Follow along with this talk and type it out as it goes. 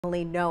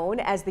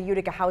Known as the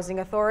Utica Housing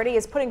Authority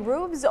is putting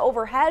roofs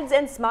over heads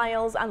and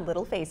smiles on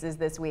little faces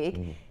this week.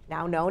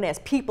 Now known as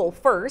People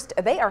First,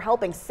 they are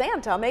helping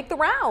Santa make the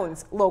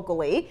rounds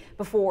locally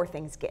before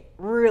things get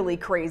really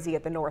crazy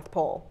at the North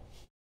Pole.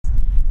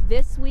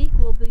 This week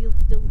we'll be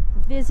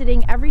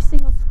visiting every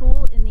single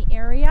school in the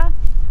area,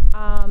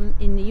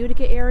 in the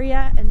Utica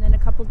area, and then a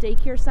couple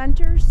daycare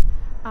centers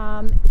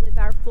with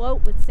our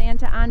float with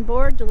Santa on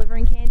board,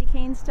 delivering candy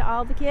canes to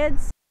all the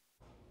kids.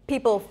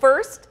 People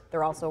First,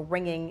 they're also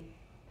ringing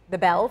the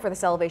bell for the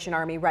Salvation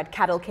Army Red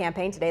Kettle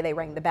campaign. Today they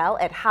rang the bell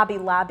at Hobby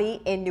Lobby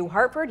in New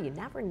Hartford. You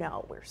never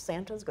know where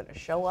Santa's going to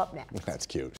show up next. That's cute.